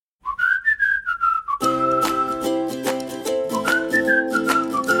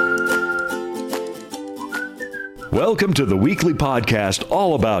Welcome to the weekly podcast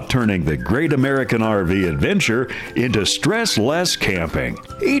all about turning the great American RV adventure into stress-less camping.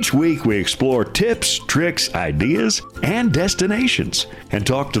 Each week we explore tips, tricks, ideas, and destinations and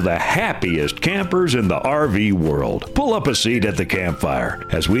talk to the happiest campers in the RV world. Pull up a seat at the campfire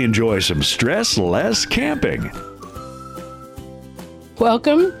as we enjoy some stress-less camping.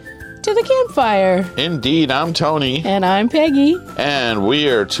 Welcome to the campfire. Indeed, I'm Tony. And I'm Peggy. And we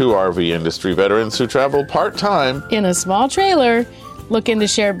are two RV industry veterans who travel part-time in a small trailer, looking to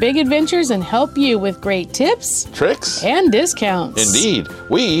share big adventures and help you with great tips, tricks, and discounts. Indeed,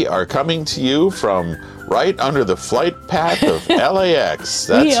 we are coming to you from right under the flight path of LAX.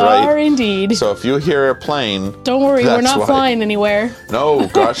 That's we right. We are indeed. So if you hear a plane... Don't worry, we're not flying anywhere. No,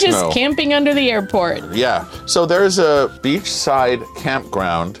 gosh, We're just camping under the airport. Yeah. So there's a beachside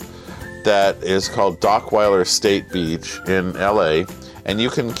campground that is called Dockweiler State Beach in LA, and you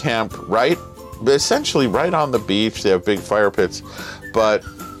can camp essentially right on the beach. They have big fire pits, but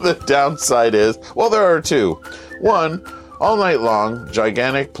the downside is, well, there are two. One, all night long,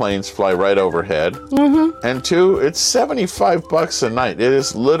 gigantic planes fly right overhead, and two, it's $75 a night. It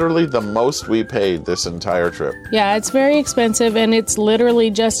is literally the most we paid this entire trip. Yeah, it's very expensive, and it's literally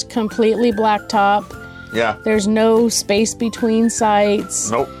just completely blacktop. Yeah. There's no space between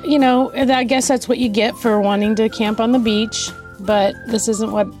sites. Nope. You know, I guess that's what you get for wanting to camp on the beach. But this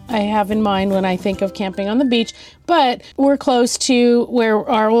isn't what I have in mind when I think of camping on the beach. But we're close to where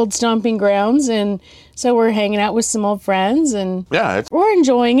our old stomping grounds, and so we're hanging out with some old friends, and we're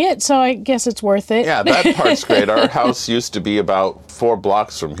enjoying it, so I guess it's worth it. Yeah, that part's great. Our house used to be about 4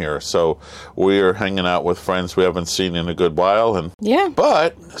 blocks from here, so we're hanging out with friends we haven't seen in a good while. And yeah.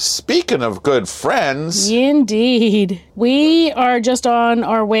 But speaking of good friends... Indeed. We are just on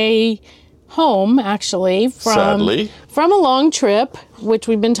our way home, actually, from a long trip, which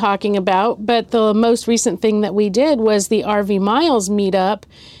we've been talking about. But the most recent thing that we did was the RV Miles meetup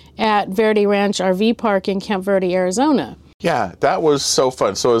at Verde Ranch RV Park in Camp Verde, Arizona. Yeah, that was so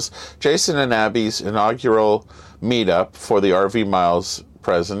fun. So it was Jason and Abby's inaugural meetup for the RV Miles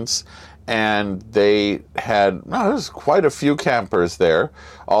presence. And they had, there's quite a few campers there,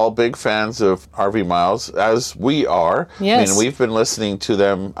 all big fans of RV Miles, as we are. Yes. I mean, we've been listening to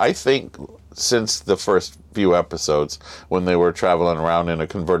them, I think, since the first few episodes when they were traveling around in a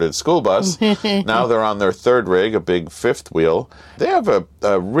converted school bus. Now they're on their third rig, a big fifth wheel. They have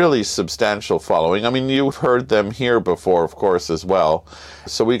a really substantial following. I mean, you've heard them here before, of course, as well.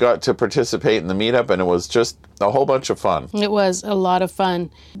 So we got to participate in the meetup, and it was just a whole bunch of fun. It was a lot of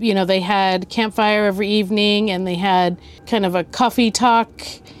fun. You know, they had campfire every evening, and they had kind of a coffee talk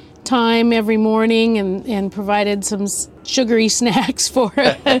time every morning, and provided some sugary snacks for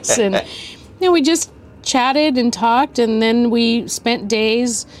us. And we just chatted and talked, and then we spent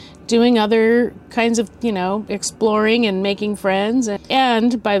days doing other kinds of, exploring and making friends.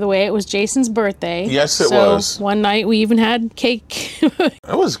 And by the way, it was Jason's birthday. Yes, it was. One night we even had cake. It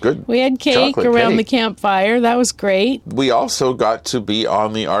was good. We had cake around the campfire. That was great. We also got to be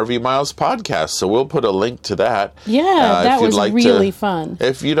on the RV Miles podcast, so we'll put a link to that. Yeah, that was really fun.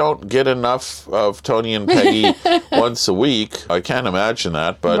 If you don't get enough of Tony and Peggy once a week, I can't imagine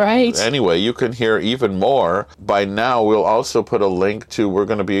that. But anyway, you can hear even more. By now, we'll also put a link to, we're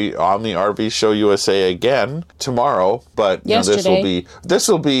going to be on the RV Show USA again tomorrow, but this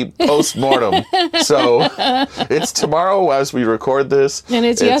will be post-mortem. So it's tomorrow as we record this, and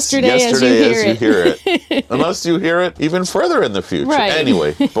it's yesterday as you hear it. Unless you hear it even further in the future. Right.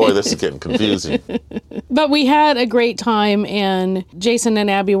 Anyway, boy, this is getting confusing. But we had a great time, and Jason and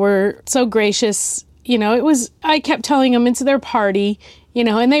Abby were so gracious. I kept telling them it's their party,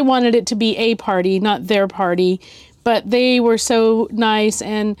 and they wanted it to be a party, not their party. But they were so nice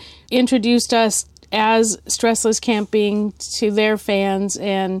and introduced us as Stressless Camping to their fans,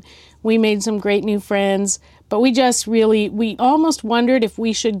 and we made some great new friends. But we almost wondered if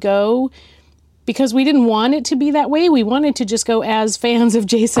we should go, because we didn't want it to be that way. We wanted to just go as fans of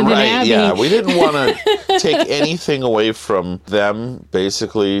Jason and Abby. Yeah, we didn't want to take anything away from them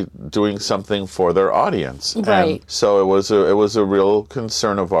basically doing something for their audience. Right. And so it was a real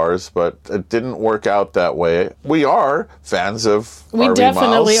concern of ours, but it didn't work out that way. We are fans of RV Miles. We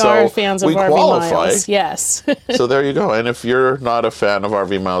definitely are fans of RV qualify. Miles. Yes. So there you go. And if you're not a fan of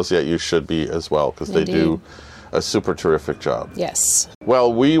RV Miles yet, you should be as well, because they do a super terrific job. Yes.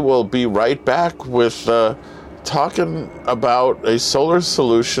 Well, we will be right back with talking about a solar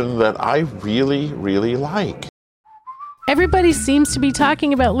solution that I really, really like. Everybody seems to be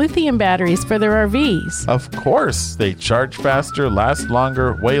talking about lithium batteries for their RVs. Of course, they charge faster, last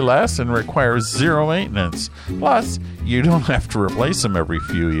longer, weigh less, and require zero maintenance. Plus, you don't have to replace them every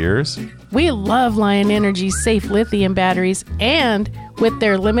few years. We love Lion Energy's safe lithium batteries, and with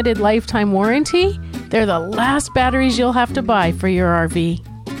their limited lifetime warranty, they're the last batteries you'll have to buy for your RV.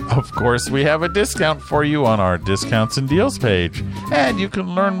 Of course, we have a discount for you on our discounts and deals page, and you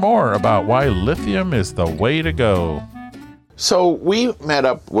can learn more about why lithium is the way to go. So we met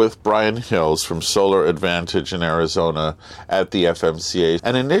up with Brian Hills from Solar Advantage in Arizona at the FMCA.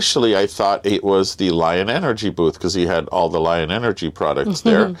 And initially I thought it was the Lion Energy booth because he had all the Lion Energy products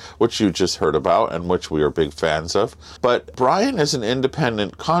there, which you just heard about and which we are big fans of. But Brian is an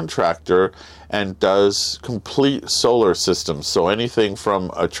independent contractor and does complete solar systems. So anything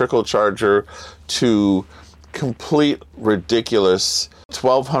from a trickle charger to complete ridiculous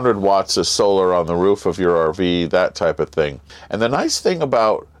 1,200 watts of solar on the roof of your RV, that type of thing. And the nice thing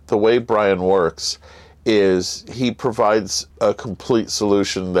about the way Brian works is he provides a complete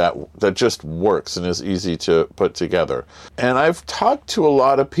solution that just works and is easy to put together. And I've talked to a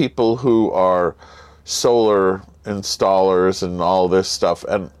lot of people who are solar installers and all this stuff,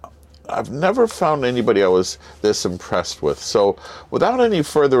 and I've never found anybody I was this impressed with. So without any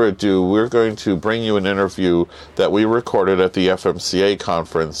further ado, we're going to bring you an interview that we recorded at the FMCA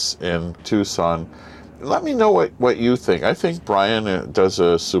conference in Tucson. Let me know what you think. I think Brian does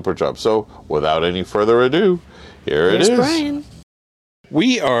a super job. So without any further ado, here's Brian.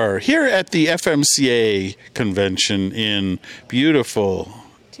 We are here at the FMCA convention in beautiful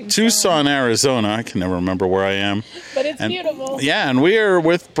Tucson, Arizona. I can never remember where I am. But it's beautiful. Yeah, and we are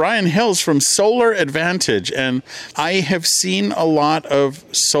with Brian Hills from Solar Advantage. And I have seen a lot of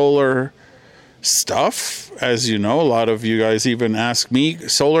solar stuff. As you know, a lot of you guys even ask me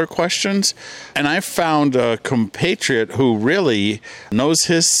solar questions. And I found a compatriot who really knows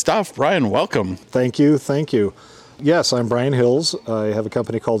his stuff. Brian, welcome. Thank you. Yes, I'm Brian Hills. I have a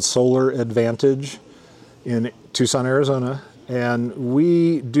company called Solar Advantage in Tucson, Arizona. And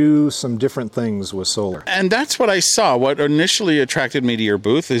we do some different things with solar. And that's what I saw. What initially attracted me to your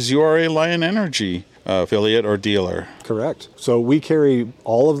booth is you are a Lion Energy affiliate or dealer. Correct. So we carry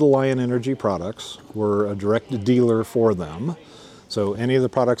all of the Lion Energy products. We're a direct dealer for them. So any of the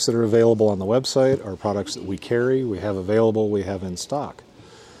products that are available on the website are products that we carry, we have available, we have in stock.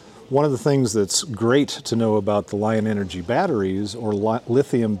 One of the things that's great to know about the Lion Energy batteries or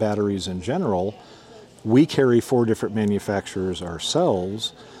lithium batteries in general, we carry 4 different manufacturers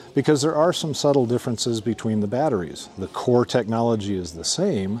ourselves because there are some subtle differences between the batteries. The core technology is the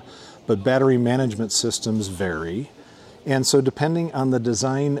same, but battery management systems vary. And so depending on the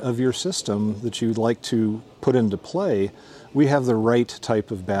design of your system that you'd like to put into play, we have the right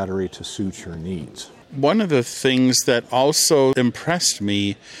type of battery to suit your needs. One of the things that also impressed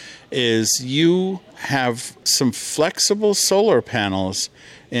me is you have some flexible solar panels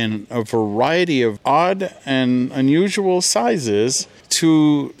in a variety of odd and unusual sizes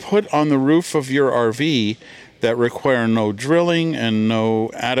to put on the roof of your RV that require no drilling and no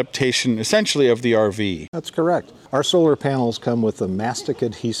adaptation, essentially, of the RV. That's correct. Our solar panels come with a mastic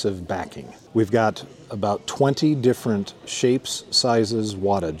adhesive backing. We've got about 20 different shapes, sizes,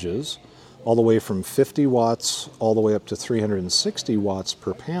 wattages, all the way from 50 watts all the way up to 360 watts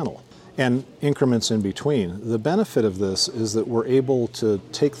per panel, and increments in between. The benefit of this is that we're able to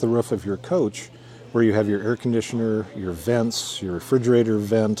take the roof of your coach, where you have your air conditioner, your vents, your refrigerator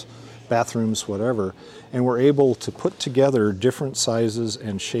vent, bathrooms, whatever, and we're able to put together different sizes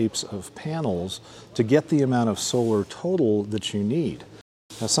and shapes of panels to get the amount of solar total that you need.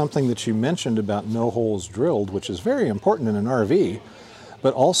 Now, something that you mentioned about no holes drilled, which is very important in an RV,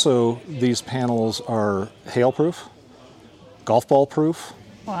 but also these panels are hail-proof, golf ball proof.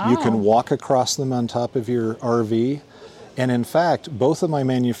 Wow. You can walk across them on top of your RV. And in fact, both of my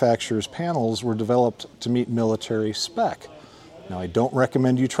manufacturer's panels were developed to meet military spec. Now, I don't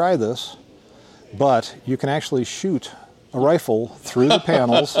recommend you try this, but you can actually shoot a rifle through the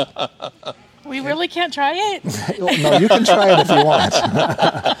panels. We really can't try it? No, you can try it if you want.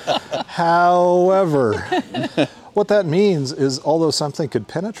 However, what that means is although something could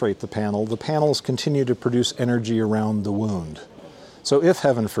penetrate the panels continue to produce energy around the wound. So if,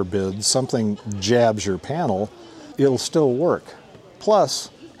 heaven forbid, something jabs your panel, it'll still work.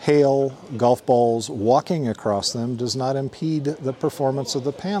 Plus, hail, golf balls, walking across them does not impede the performance of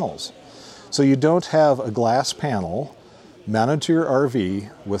the panels. So you don't have a glass panel mounted to your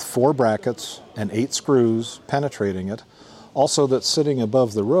RV with 4 brackets and 8 screws penetrating it, also that's sitting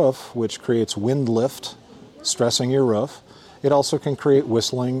above the roof, which creates wind lift, stressing your roof. It also can create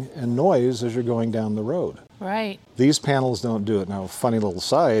whistling and noise as you're going down the road. Right. These panels don't do it. Now, funny little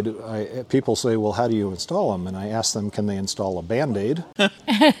side, people say, well, how do you install them? And I ask them, can they install a Band-Aid?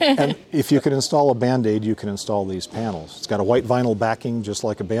 And if you can install a Band-Aid, you can install these panels. It's got a white vinyl backing just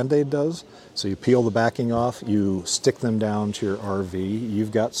like a Band-Aid does. So you peel the backing off, you stick them down to your RV,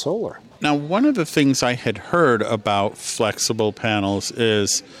 you've got solar. Now, one of the things I had heard about flexible panels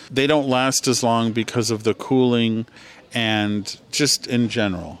is they don't last as long because of the cooling and just in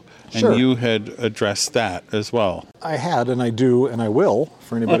general. Sure. And you had addressed that as well. I had, and I do, and I will,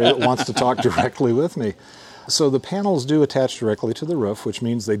 for anybody that wants to talk directly with me. So the panels do attach directly to the roof, which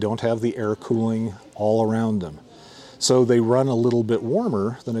means they don't have the air cooling all around them. So they run a little bit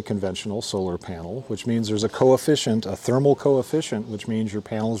warmer than a conventional solar panel, which means there's a coefficient, a thermal coefficient, which means your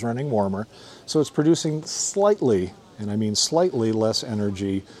panel is running warmer. So it's producing slightly, and I mean slightly, less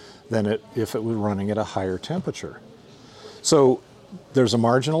energy than if it was running at a higher temperature. So there's a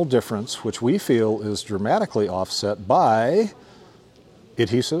marginal difference, which we feel is dramatically offset by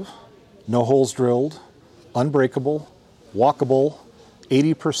adhesive, no holes drilled, unbreakable, walkable,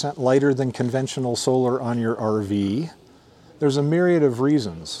 80% lighter than conventional solar on your RV. There's a myriad of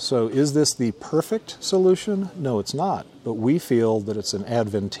reasons. So is this the perfect solution? No, it's not. But we feel that it's an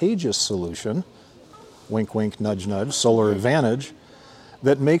advantageous solution, wink, wink, nudge, nudge, solar advantage,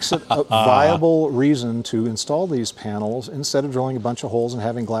 that makes it a viable reason to install these panels instead of drilling a bunch of holes and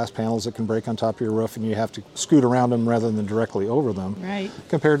having glass panels that can break on top of your roof and you have to scoot around them rather than directly over them, Right.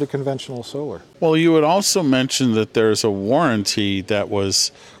 compared to conventional solar. Well, you had also mentioned that there's a warranty that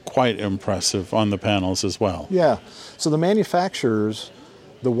was quite impressive on the panels as well. Yeah. So the manufacturers,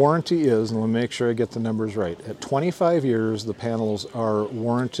 the warranty is, and let me make sure I get the numbers right, at 25 years, the panels are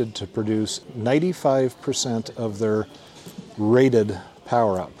warranted to produce 95% of their rated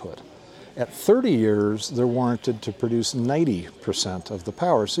power output. At 30 years, they're warranted to produce 90% of the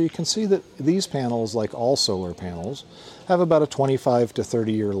power. So you can see that these panels, like all solar panels, have about a 25 to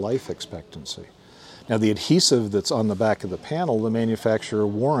 30 year life expectancy. Now the adhesive that's on the back of the panel, the manufacturer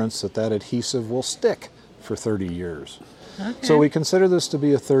warrants that that adhesive will stick for 30 years. Okay. So we consider this to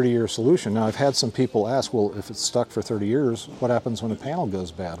be a 30-year solution. Now I've had some people ask, well, if it's stuck for 30 years, what happens when a panel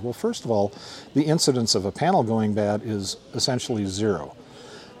goes bad? Well, first of all, the incidence of a panel going bad is essentially zero.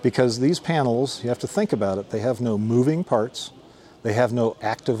 Because these panels, you have to think about it, they have no moving parts, they have no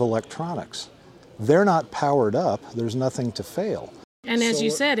active electronics. They're not powered up, there's nothing to fail. And as you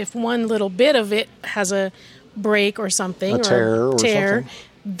said, if one little bit of it has a break or something, A tear or something.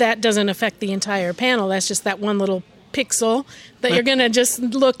 that doesn't affect the entire panel. That's just that one little pixel that you're going to just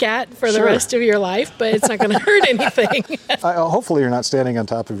look at for the Sure. rest of your life, but it's not going to hurt anything. Hopefully you're not standing on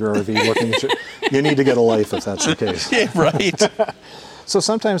top of your RV looking at you need to get a life if that's the case. Yeah, right. So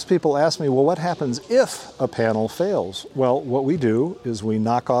sometimes people ask me, well, what happens if a panel fails? Well, what we do is we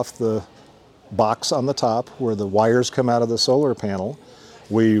knock off the box on the top where the wires come out of the solar panel,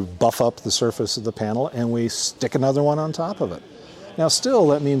 we buff up the surface of the panel, and we stick another one on top of it. Now still,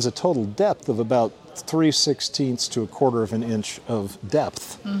 that means a total depth of about 3/16 to 1/4 of an inch of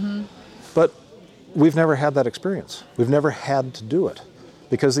depth. Mm-hmm. But we've never had that experience. We've never had to do it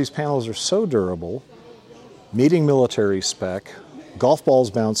because these panels are so durable, meeting military spec. Golf balls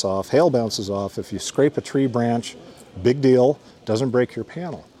bounce off, hail bounces off. If you scrape a tree branch, big deal, doesn't break your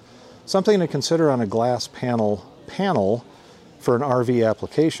panel. Something to consider on a glass panel for an RV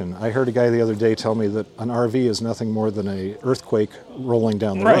application. I heard a guy the other day tell me that an RV is nothing more than an earthquake rolling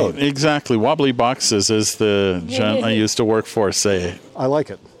down the road. Right, exactly. Wobbly boxes, as the gent I used to work for say. I like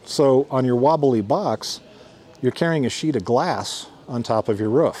it. So on your wobbly box, you're carrying a sheet of glass on top of your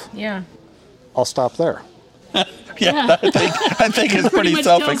roof. Yeah. I'll stop there. Yeah, I think it's pretty much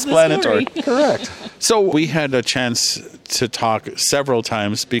tells the self-explanatory. story. Correct. So we had a chance to talk several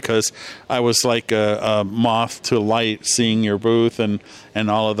times because I was like a moth to light seeing your booth and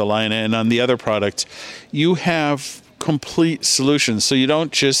all of the line. And on the other product, you have complete solutions. So you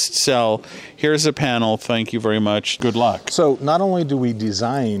don't just sell, here's a panel, thank you very much, good luck. So not only do we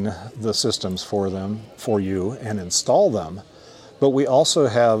design the systems for you, and install them, but we also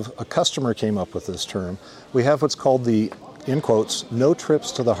have, a customer came up with this term, we have what's called the, in quotes, no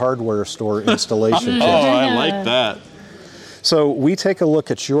trips to the hardware store installation kit. I like that. So we take a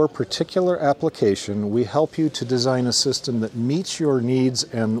look at your particular application. We help you to design a system that meets your needs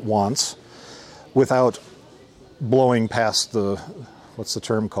and wants without blowing past the, what's the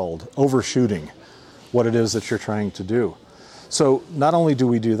term called? Overshooting what it is that you're trying to do. So not only do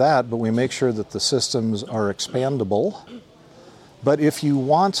we do that, but we make sure that the systems are expandable. But if you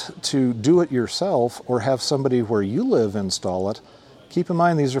want to do it yourself or have somebody where you live install it, keep in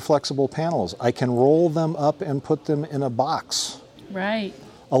mind these are flexible panels. I can roll them up and put them in a box Right.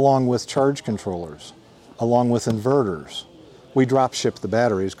 along with charge controllers, along with inverters. We drop ship the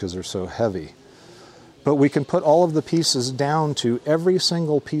batteries because they're so heavy. But we can put all of the pieces down to every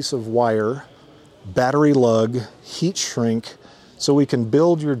single piece of wire, battery lug, heat shrink, so we can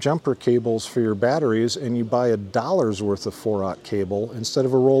build your jumper cables for your batteries and you buy $1 worth of 4-aught cable instead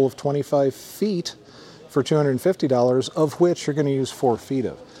of a roll of 25 feet for $250, of which you're going to use 4 feet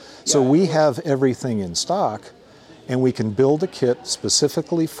of. So we have everything in stock, and we can build a kit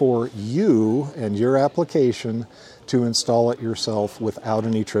specifically for you and your application to install it yourself without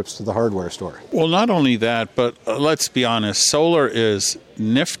any trips to the hardware store. Well, not only that, but let's be honest, solar is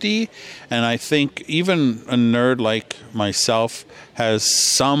nifty, and I think even a nerd like myself has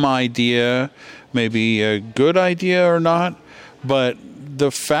some idea, maybe a good idea or not, but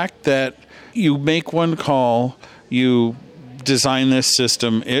the fact that you make one call, you design this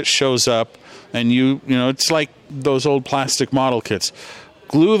system, it shows up, and you know, it's like those old plastic model kits.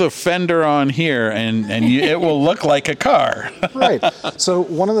 Glue the fender on here, and it will look like a car. Right. So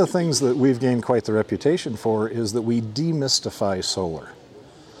one of the things that we've gained quite the reputation for is that we demystify solar.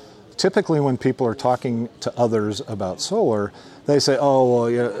 Typically when people are talking to others about solar, they say, oh, well,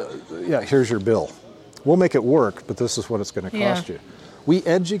 yeah, here's your bill. We'll make it work, but this is what it's going to cost you. We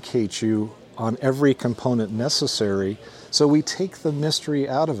educate you on every component necessary, so we take the mystery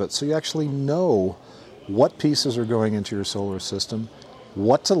out of it. So you actually know what pieces are going into your solar system,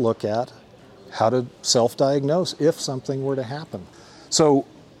 what to look at, how to self-diagnose if something were to happen. So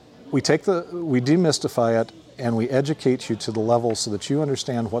we demystify it, and we educate you to the level so that you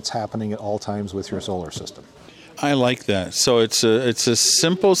understand what's happening at all times with your solar system. I like that. So it's a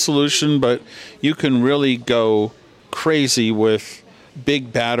simple solution, but you can really go crazy with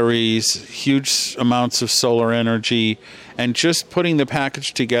big batteries, huge amounts of solar energy, and just putting the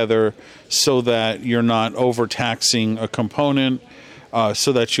package together so that you're not overtaxing a component,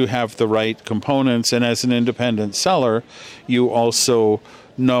 so that you have the right components. And as an independent seller, you also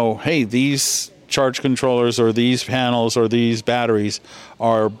know, hey, these charge controllers or these panels or these batteries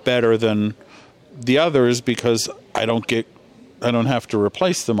are better than the others because I don't have to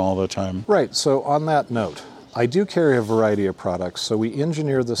replace them all the time. Right. So on that note, I do carry a variety of products, so we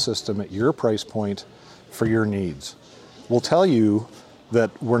engineer the system at your price point for your needs. We'll tell you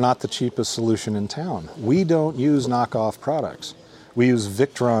that we're not the cheapest solution in town. We don't use knockoff products. We use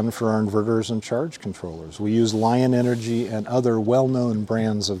Victron for our inverters and charge controllers. We use Lion Energy and other well-known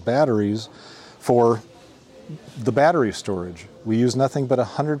brands of batteries for the battery storage. We use nothing but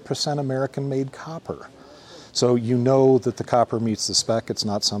 100% American-made copper. So you know that the copper meets the spec. It's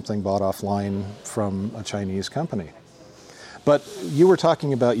not something bought offline from a Chinese company. But you were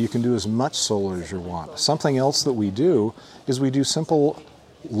talking about you can do as much solar as you want. Something else that we do is we do simple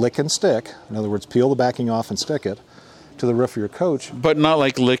lick and stick. In other words, peel the backing off and stick it to the roof of your coach. But not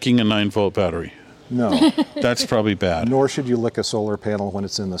like licking a 9-volt battery. No. That's probably bad. Nor should you lick a solar panel when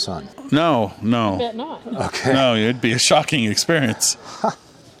it's in the sun. No. I bet not. Okay. No, it'd be a shocking experience.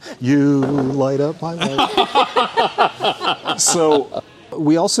 You light up my life. So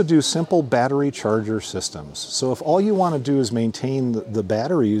we also do simple battery charger systems. So if all you want to do is maintain the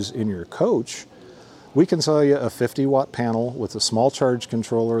batteries in your coach, we can sell you a 50-watt panel with a small charge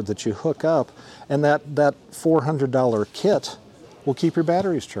controller that you hook up, and that $400 kit will keep your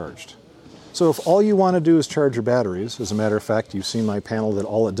batteries charged. So if all you want to do is charge your batteries, as a matter of fact, you've seen my panel that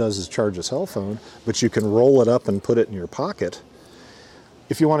all it does is charge a cell phone, but you can roll it up and put it in your pocket.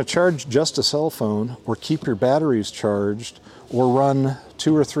 If you want to charge just a cell phone or keep your batteries charged or run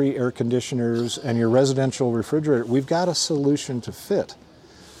 2 or 3 air conditioners and your residential refrigerator, we've got a solution to fit.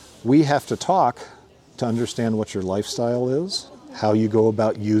 We have to talk to understand what your lifestyle is, how you go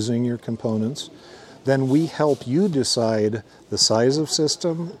about using your components. Then we help you decide the size of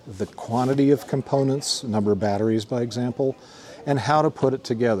system, the quantity of components, number of batteries, by example, and how to put it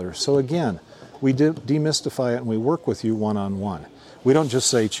together. So again, we demystify it and we work with you one-on-one. We don't just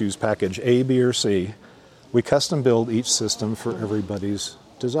say choose package A, B, or C. We custom build each system for everybody's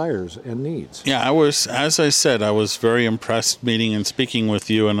desires and needs. Yeah, as I said, I was very impressed meeting and speaking with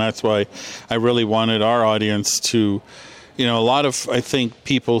you, and that's why I really wanted our audience to, a lot of, I think,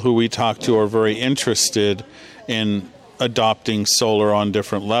 people who we talk to are very interested in adopting solar on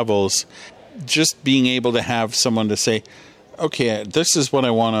different levels. Just being able to have someone to say, okay, this is what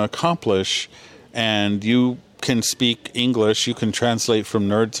I want to accomplish, and you can speak English, you can translate from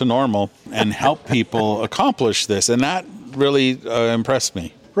nerd to normal and help people accomplish this. And that really impressed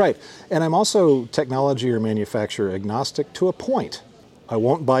me. Right. And I'm also technology or manufacturer agnostic to a point. I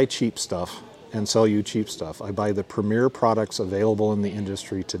won't buy cheap stuff and sell you cheap stuff. I buy the premier products available in the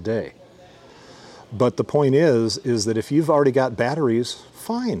industry today. But the point is that if you've already got batteries,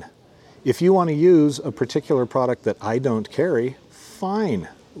 fine. If you want to use a particular product that I don't carry, fine.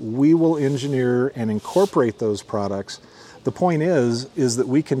 We will engineer and incorporate those products. The point is that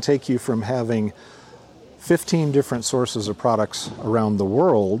we can take you from having 15 different sources of products around the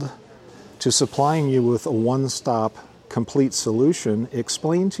world to supplying you with a one-stop complete solution,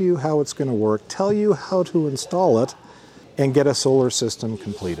 explain to you how it's going to work, tell you how to install it, and get a solar system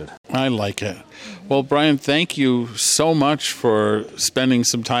completed. I like it. Well, Brian, thank you so much for spending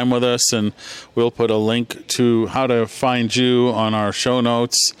some time with us, and we'll put a link to how to find you on our show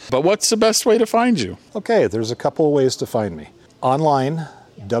notes. But what's the best way to find you? Okay, there's a couple of ways to find me. Online,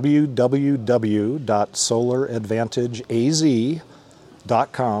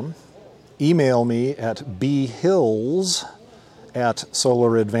 www.solaradvantageaz.com. Email me at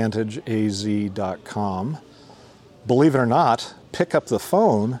bhills@solaradvantageaz.com. Believe it or not, pick up the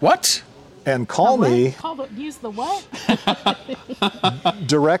phone. What? And call me. Use the what?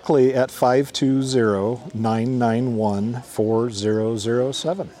 Directly at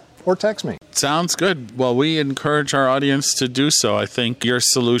 520-991-4007. Or text me. Sounds good. Well, we encourage our audience to do so. I think your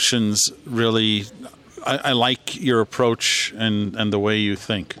solutions really, I like your approach and the way you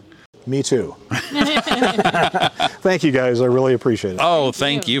think. Me too. Thank you, guys. I really appreciate it. Oh,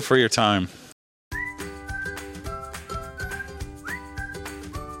 thank you for your time.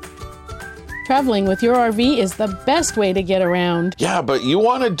 Traveling with your RV is the best way to get around. Yeah, but you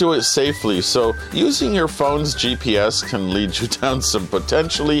want to do it safely, so using your phone's GPS can lead you down some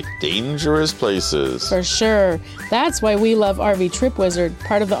potentially dangerous places. For sure. That's why we love RV Trip Wizard,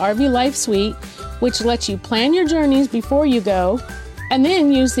 part of the RV Life Suite, which lets you plan your journeys before you go, and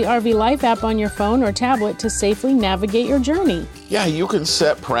then use the RV Life app on your phone or tablet to safely navigate your journey. Yeah, you can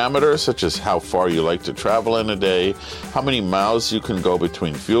set parameters such as how far you like to travel in a day, how many miles you can go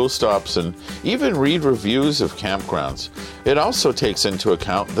between fuel stops, and even read reviews of campgrounds. It also takes into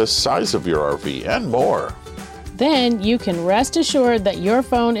account the size of your RV and more. Then you can rest assured that your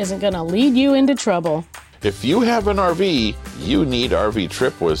phone isn't going to lead you into trouble. If you have an RV, you need RV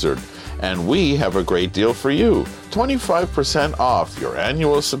Trip Wizard. And we have a great deal for you. 25% off your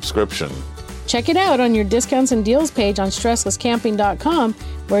annual subscription. Check it out on your discounts and deals page on stresslesscamping.com,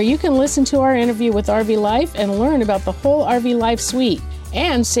 where you can listen to our interview with RV Life and learn about the whole RV Life suite,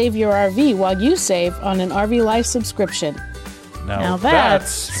 and save your RV while you save on an RV Life subscription. Now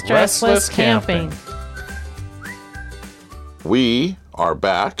that's stressless camping. We are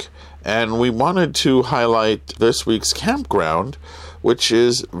back, and we wanted to highlight this week's campground, which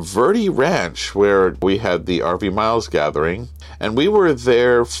is Verde Ranch, where we had the RV Miles gathering. And we were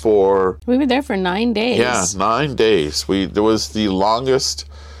there for 9 days. Yeah, 9 days. It was the longest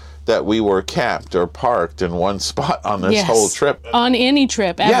that we were camped or parked in one spot on this whole trip. On any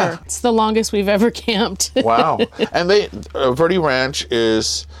trip ever. Yeah. It's the longest we've ever camped. Wow. And Verde Ranch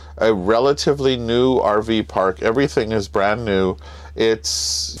is a relatively new RV park. Everything is brand new.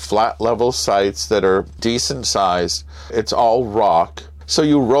 It's flat level sites that are decent sized. It's all rock. So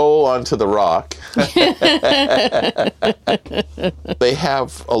you roll onto the rock. They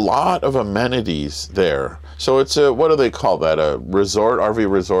have a lot of amenities there. So it's what do they call that? A resort,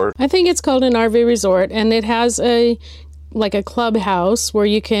 RV resort? I think it's called an RV resort, and it has a clubhouse where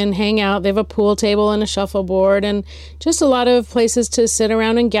you can hang out. They have a pool table and a shuffleboard and just a lot of places to sit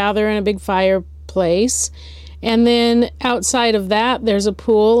around and gather in a big fireplace. And then outside of that, there's a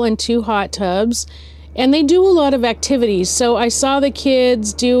pool and 2 hot tubs. And they do a lot of activities. So I saw the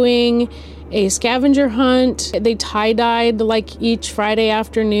kids doing a scavenger hunt. They tie-dyed each Friday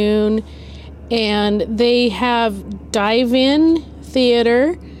afternoon. And they have dive-in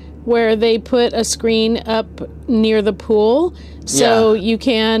theater where they put a screen up near the pool. So you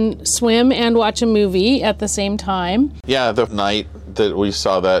can swim and watch a movie at the same time. Yeah, the night that we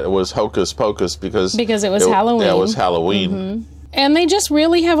saw that, it was Hocus Pocus because it was Halloween. Yeah, it was Halloween. Mm-hmm. And they just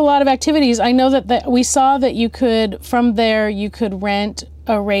really have a lot of activities. I know that we saw that you could rent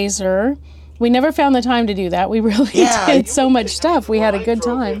a razor. We never found the time to do that. We really did so much stuff. We had a good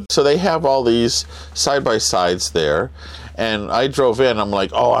time. So they have all these side-by-sides there. And I drove in, I'm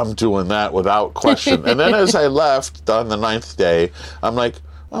like, oh, I'm doing that without question. And then as I left on the 9th day, I'm like,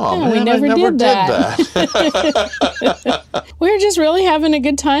 oh, man, we never did that. We were just really having a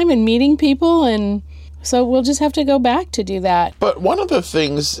good time and meeting people, and so we'll just have to go back to do that. But one of the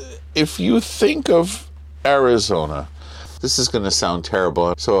things, if you think of Arizona, this is going to sound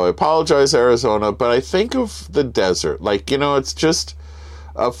terrible, so I apologize, Arizona, but I think of the desert. It's just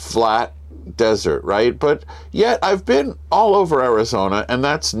a flat desert, right? But yet I've been all over Arizona, and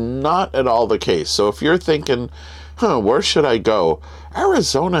that's not at all the case. So if you're thinking, where should I go?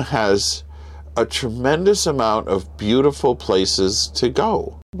 Arizona has a tremendous amount of beautiful places to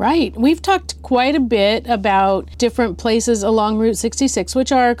go. Right. We've talked quite a bit about different places along Route 66,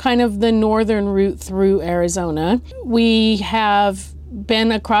 which are kind of the northern route through Arizona. We have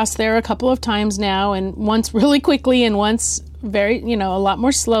been across there a couple of times now, and once really quickly and once very, a lot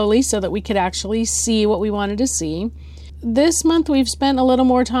more slowly so that we could actually see what we wanted to see. This month we've spent a little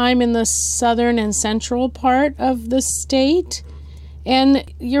more time in the southern and central part of the state. And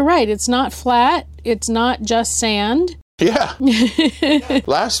you're right, it's not flat, it's not just sand. Yeah.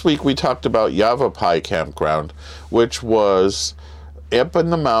 Last week we talked about Yavapai Campground, which was up in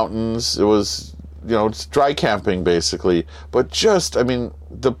the mountains. It was, it's dry camping basically, but just,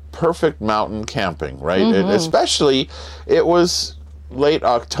 the perfect mountain camping, right? Especially, it was late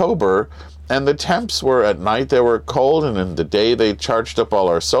October, and the temps were at night, they were cold, and in the day they charged up all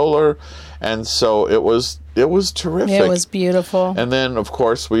our solar, and so it was terrific. It was beautiful. And then, of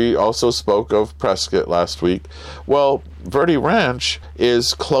course, we also spoke of Prescott last week. Well, Verde Ranch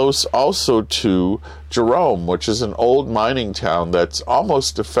is close also to Jerome, which is an old mining town that's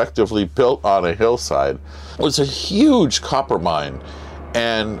almost effectively built on a hillside. It was a huge copper mine.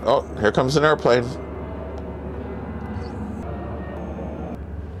 And, oh, here comes an airplane.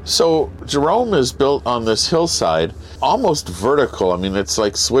 So Jerome is built on this hillside, almost vertical. It's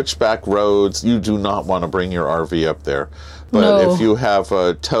like switchback roads. You do not want to bring your RV up there. But if you have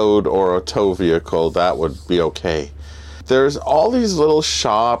a towed or a tow vehicle, that would be okay. There's all these little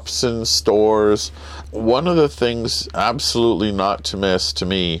shops and stores. One of the things absolutely not to miss to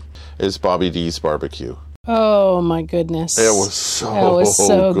me is Bobby D's Barbecue. Oh my goodness. It was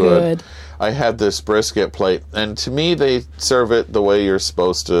so good. I had this brisket plate, and to me they serve it the way you're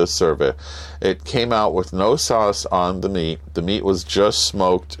supposed to serve it. It came out with no sauce on the meat. The meat was just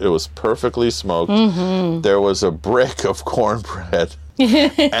smoked. It was perfectly smoked. There was a brick of cornbread,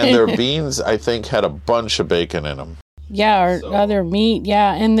 and their beans, I think, had a bunch of bacon in them. Yeah, or other meat,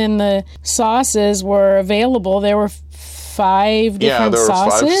 yeah. And then the sauces were available. There were 5 different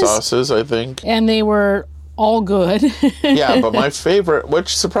sauces. Yeah, there were 5 sauces, I think. And they were all good. Yeah, but my favorite,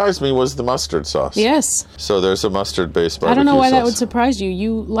 which surprised me, was the mustard sauce. Yes. So there's a mustard-based barbecue sauce. I don't know why that would surprise you.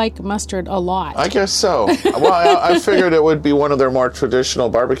 You like mustard a lot. I guess so. Well, I figured it would be one of their more traditional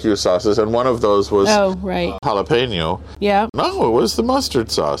barbecue sauces, and one of those was jalapeno. Yeah. No, it was the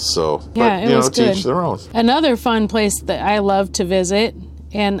mustard sauce. So, yeah, but, it was good. to each their own. Another fun place that I love to visit,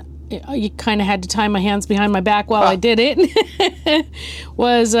 and you kind of had to tie my hands behind my back while I did it,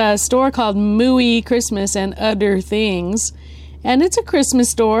 was a store called Mooey Christmas and Other Things. And it's a Christmas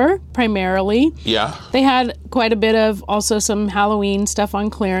store, primarily. Yeah. They had quite a bit of also some Halloween stuff on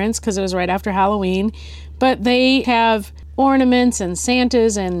clearance because it was right after Halloween. But they have ornaments and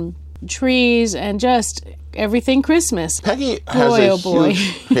Santas and trees and just everything Christmas. Peggy has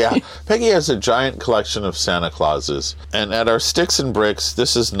Peggy has a giant collection of Santa Clauses. And at our Sticks and Bricks,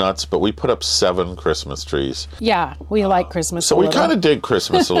 this is nuts, but we put up 7 Christmas trees. Yeah, we like Christmas so we kind of dig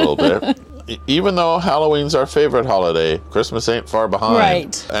Christmas a little bit. Even though Halloween's our favorite holiday, Christmas ain't far behind.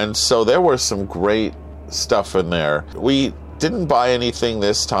 Right. And so there was some great stuff in there. We didn't buy anything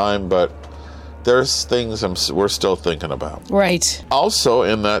this time, but there's things we're still thinking about. Right. Also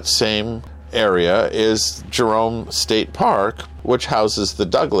in that same area is Jerome State Park, which houses the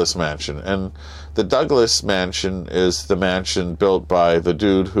Douglas Mansion. And the Douglas Mansion is the mansion built by the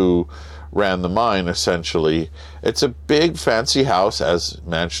dude who ran the mine, essentially. It's a big, fancy house, as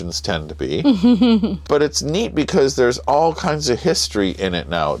mansions tend to be. But it's neat because there's all kinds of history in it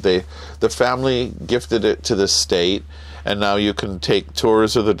now. The family gifted it to the state, and now you can take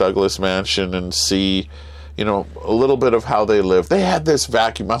tours of the Douglas Mansion and see a little bit of how they lived. They had this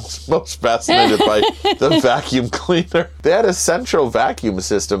vacuum. I was most fascinated by the vacuum cleaner. They had a central vacuum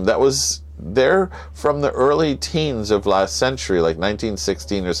system that was there from the early teens of last century, like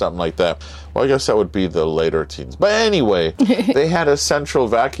 1916 or something like that. Well, I guess that would be the later teens. But anyway, they had a central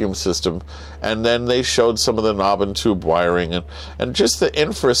vacuum system, and then they showed some of the knob and tube wiring, and just the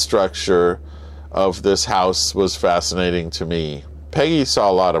infrastructure of this house was fascinating to me. Peggy saw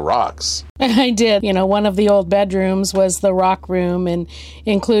a lot of rocks. I did. One of the old bedrooms was the rock room, and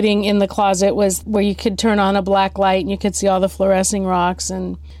including in the closet was where you could turn on a black light and you could see all the fluorescing rocks.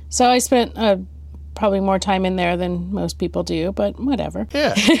 And so I spent probably more time in there than most people do, but whatever.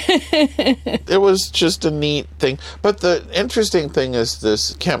 Yeah. It was just a neat thing. But the interesting thing is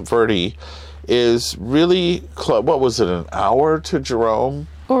this Camp Verde is really what was it, an hour to Jerome?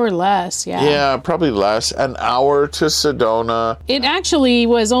 Or less, yeah. Yeah, probably less. An hour to Sedona. It actually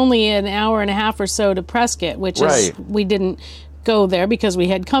was only an hour and a half or so to Prescott, which is, we didn't go there because we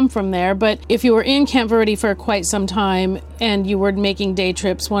had come from there. But if you were in Camp Verde for quite some time and you were making day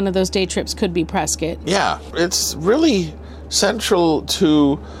trips, one of those day trips could be Prescott. Yeah, it's really central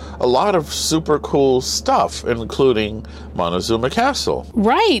to a lot of super cool stuff, including Montezuma Castle.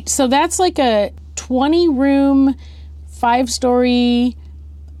 Right. So that's like a 20-room, 5-story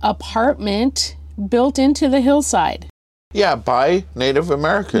apartment built into the hillside. Yeah, by Native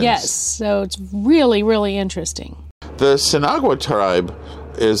Americans. Yes. So it's really, really interesting. The Sinagua tribe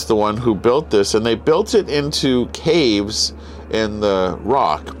is the one who built this, and they built it into caves in the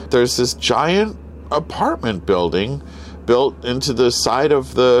rock. There's this giant apartment building built into the side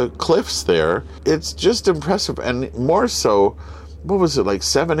of the cliffs there. It's just impressive. And more so, what was it, like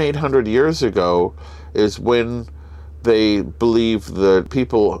 700-800 years ago is when they believe the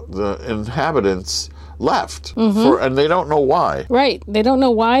people, the inhabitants, left. And they don't know why. Right. They don't know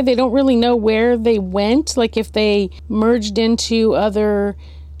why. They don't really know where they went, like if they merged into other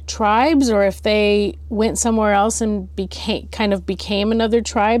tribes or if they went somewhere else and became another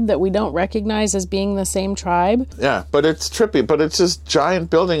tribe that we don't recognize as being the same tribe. Yeah, but it's trippy. But it's this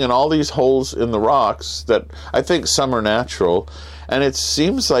giant building and all these holes in the rocks that I think some are natural. And it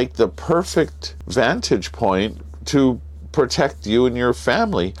seems like the perfect vantage point to protect you and your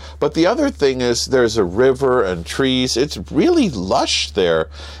family. But the other thing is there's a river and trees. It's really lush there.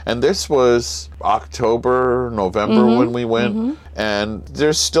 And this was October, November when we went. And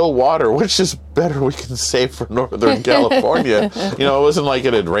there's still water, which is better we can say for Northern California. You know, it wasn't like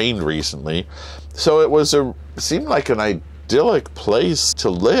it had rained recently. So it seemed like an idyllic place to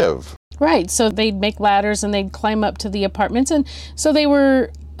live. Right. So they'd make ladders and they'd climb up to the apartments. And so they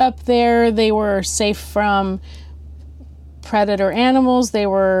were up there. They were safe from predator animals. They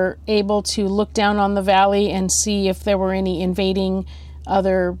were able to look down on the valley and see if there were any invading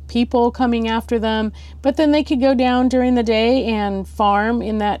other people coming after them. But then they could go down during the day and farm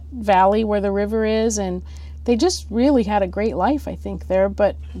in that valley where the river is. And they just really had a great life, I think, there.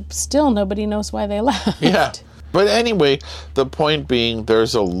 But still, nobody knows why they left. Yeah. But anyway, the point being,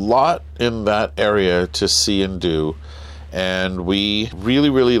 there's a lot in that area to see and do. And we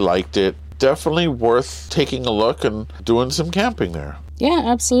really, really liked it. Definitely worth taking a look and doing some camping there. Yeah,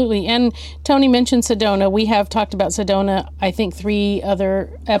 absolutely. And Tony mentioned Sedona. We have talked about Sedona, I think, 3 other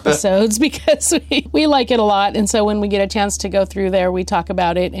episodes because we like it a lot. And so when we get a chance to go through there, we talk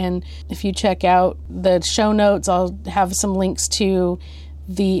about it. And if you check out the show notes, I'll have some links to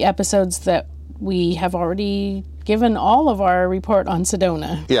the episodes that we have already given all of our report on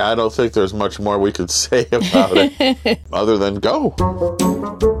Sedona. Yeah, I don't think there's much more we could say about it other than go.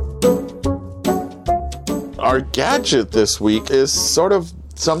 Our gadget this week is sort of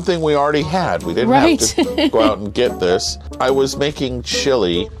something we already had. We didn't have to go out and get this. I was making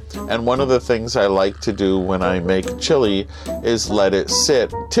chili, and one of the things I like to do when I make chili is let it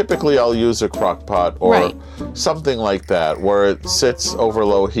sit. Typically, I'll use a crock pot or something like that, where it sits over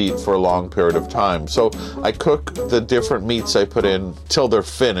low heat for a long period of time. So I cook the different meats I put in till they're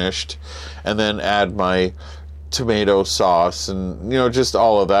finished, and then add my tomato sauce and, just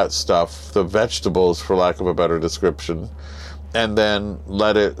all of that stuff, the vegetables, for lack of a better description, and then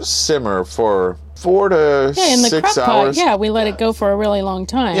let it simmer for 4 to 6 hours. Yeah, we let it go for a really long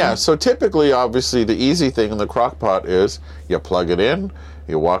time. Yeah, so typically, obviously, the easy thing in the crock pot is you plug it in,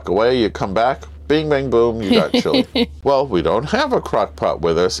 you walk away, you come back, bing, bang, boom, you got chili. Well, we don't have a crock pot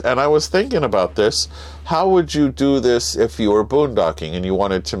with us, and I was thinking about this. How would you do this if you were boondocking and you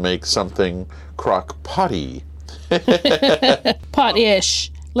wanted to make something crock potty?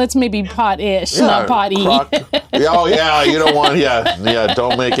 Pot-ish. Let's maybe pot-ish, not potty. You don't want,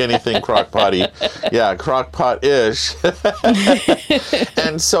 don't make anything crock potty. Yeah, crock pot-ish.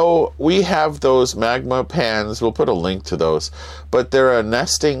 And so we have those magma pans. We'll put a link to those. But they're a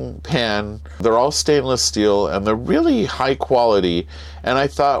nesting pan. They're all stainless steel, and they're really high quality. And I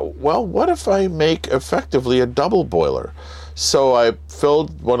thought, well, what if I make effectively a double boiler? So I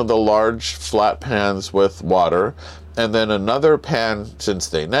filled one of the large flat pans with water, and then another pan, since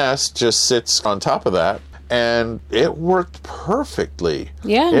they nest, just sits on top of that. And it worked perfectly.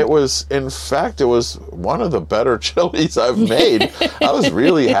 Yeah. It was one of the better chilies I've made. I was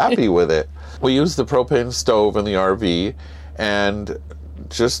really happy with it. We used the propane stove in the RV and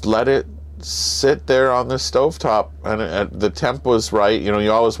just let it sit there on the stovetop, and the temp was right.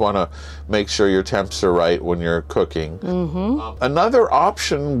 You always want to make sure your temps are right when you're cooking. Another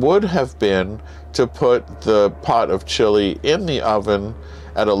option would have been to put the pot of chili in the oven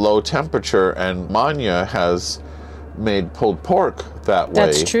at a low temperature, and Manya has made pulled pork that way.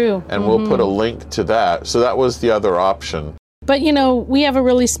 That's true. And we'll put a link to that. So that was the other option. But, we have a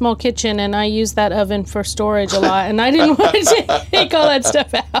really small kitchen, and I use that oven for storage a lot, and I didn't want to take all that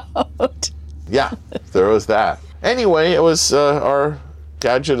stuff out. Yeah, there was that. Anyway, it was our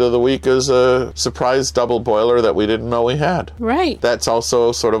gadget of the week is a surprise double boiler that we didn't know we had. Right. That's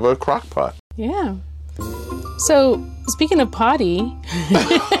also sort of a crock pot. Yeah. So, speaking of potty,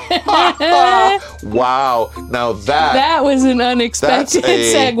 Wow. Now that was an unexpected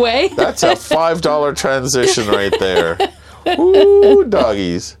segue. That's a $5 transition right there. Ooh,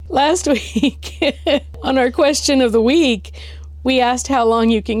 doggies. Last week, on our question of the week, we asked how long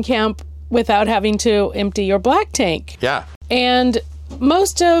you can camp without having to empty your black tank. Yeah. And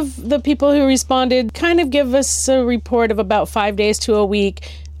most of the people who responded kind of give us a report of about 5 days to a week,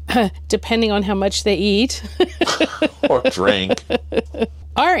 depending on how much they eat. Or drink.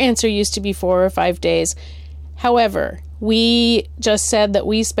 Our answer used to be 4 or 5 days. However, we just said that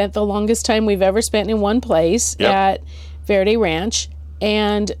we spent the longest time we've ever spent in one place at Verde Ranch,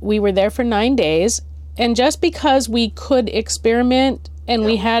 and we were there for 9 days. And just because we could experiment and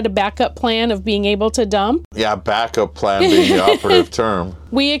we had a backup plan of being able to dump. Yeah, backup plan being the operative term.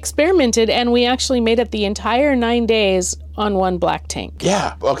 We experimented and we actually made it the entire 9 days on one black tank.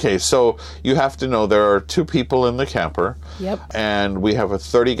 Yeah. Okay, so you have to know there are 2 people in the camper. Yep. And we have a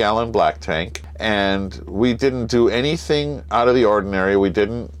 30-gallon black tank. And we didn't do anything out of the ordinary. We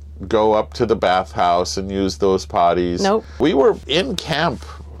didn't go up to the bathhouse and use those potties. Nope. We were in camp.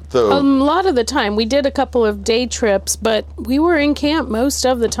 A lot of the time. We did a couple of day trips, but we were in camp most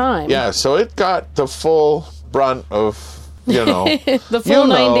of the time. Yeah, so it got the full brunt of, the full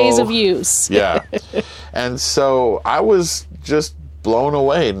 9 days of use. Yeah. And so I was just blown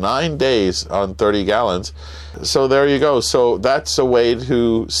away. 9 days on 30 gallons. So there you go. So that's a way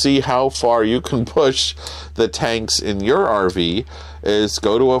to see how far you can push the tanks in your RV, is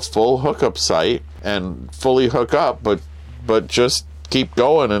go to a full hookup site and fully hook up, but just keep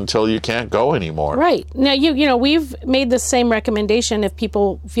going until you can't go anymore. Right. Now, we've made the same recommendation if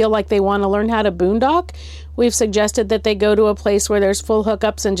people feel like they want to learn how to boondock. We've suggested that they go to a place where there's full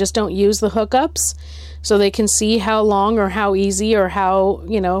hookups and just don't use the hookups so they can see how long or how easy or how,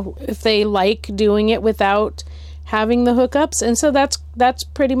 if they like doing it without having the hookups. And so that's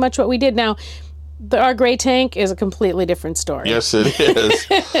pretty much what we did. Now, our gray tank is a completely different story. Yes, it is.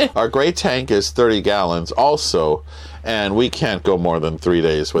 Our gray tank is 30 gallons also, and we can't go more than 3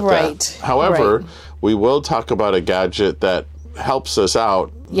 days with that. However, we will talk about a gadget that helps us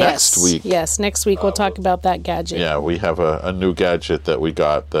out next week. Yes, next week we'll talk about that gadget. Yeah, we have a new gadget that we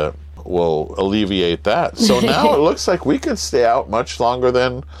got that will alleviate that. So now it looks like we could stay out much longer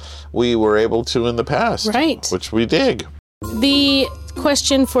than we were able to in the past. Right. Which we dig. The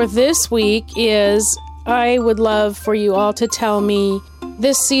question for this week is, I would love for you all to tell me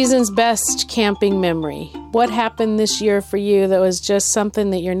this season's best camping memory. What happened this year for you that was just something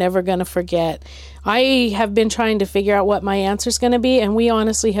that you're never going to forget? I have been trying to figure out what my answer is going to be, and we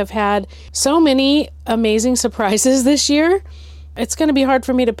honestly have had so many amazing surprises this year. It's going to be hard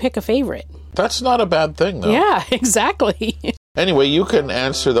for me to pick a favorite. That's not a bad thing, though. Yeah, exactly. Anyway, you can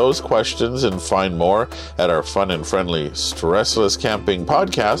answer those questions and find more at our fun and friendly Stressless Camping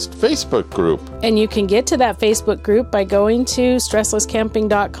Podcast Facebook group. And you can get to that Facebook group by going to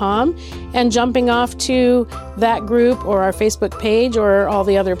stresslesscamping.com and jumping off to that group or our Facebook page or all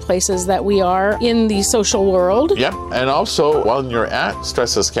the other places that we are in the social world. Yep. And also, while you're at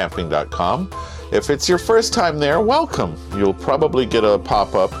stresslesscamping.com, if it's your first time there, welcome. You'll probably get a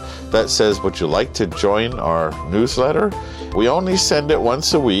pop-up that says, would you like to join our newsletter? We only send it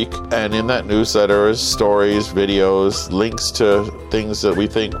once a week, and in that newsletter is stories, videos, links to things that we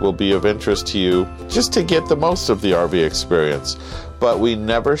think will be of interest to you, just to get the most of the RV experience. But we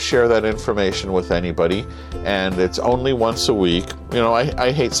never share that information with anybody, and it's only once a week.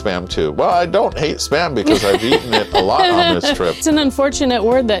 I hate spam too. Well, I don't hate spam because I've eaten it a lot on this trip. It's an unfortunate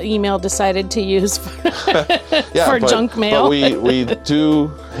word that email decided to use for junk mail. But we do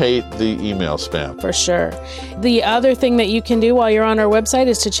hate the email spam. For sure. The other thing that you can do while you're on our website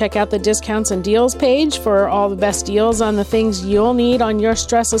is to check out the discounts and deals page for all the best deals on the things you'll need on your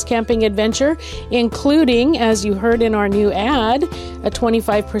stressless camping adventure, including, as you heard in our new ad, a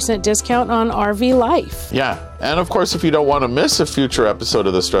 25% discount on RV Life. Yeah. And of course, if you don't want to miss a future episode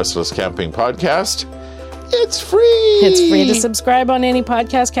of the Stressless Camping Podcast, it's free. It's free to subscribe on any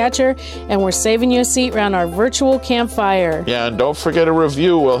podcast catcher, and we're saving you a seat around our virtual campfire. Yeah, and don't forget a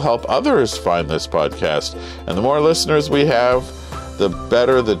review will help others find this podcast. And the more listeners we have, the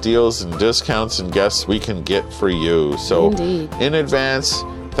better the deals and discounts and guests we can get for you. So Indeed. In advance,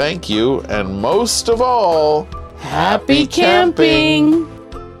 thank you, and most of all, happy camping!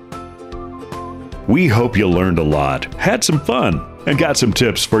 We hope you learned a lot, had some fun, and got some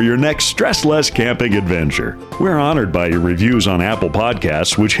tips for your next stress-less camping adventure. We're honored by your reviews on Apple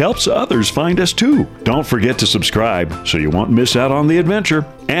Podcasts, which helps others find us too. Don't forget to subscribe so you won't miss out on the adventure,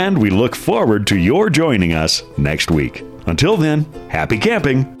 and we look forward to your joining us next week. Until then, happy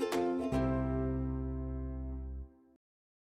camping!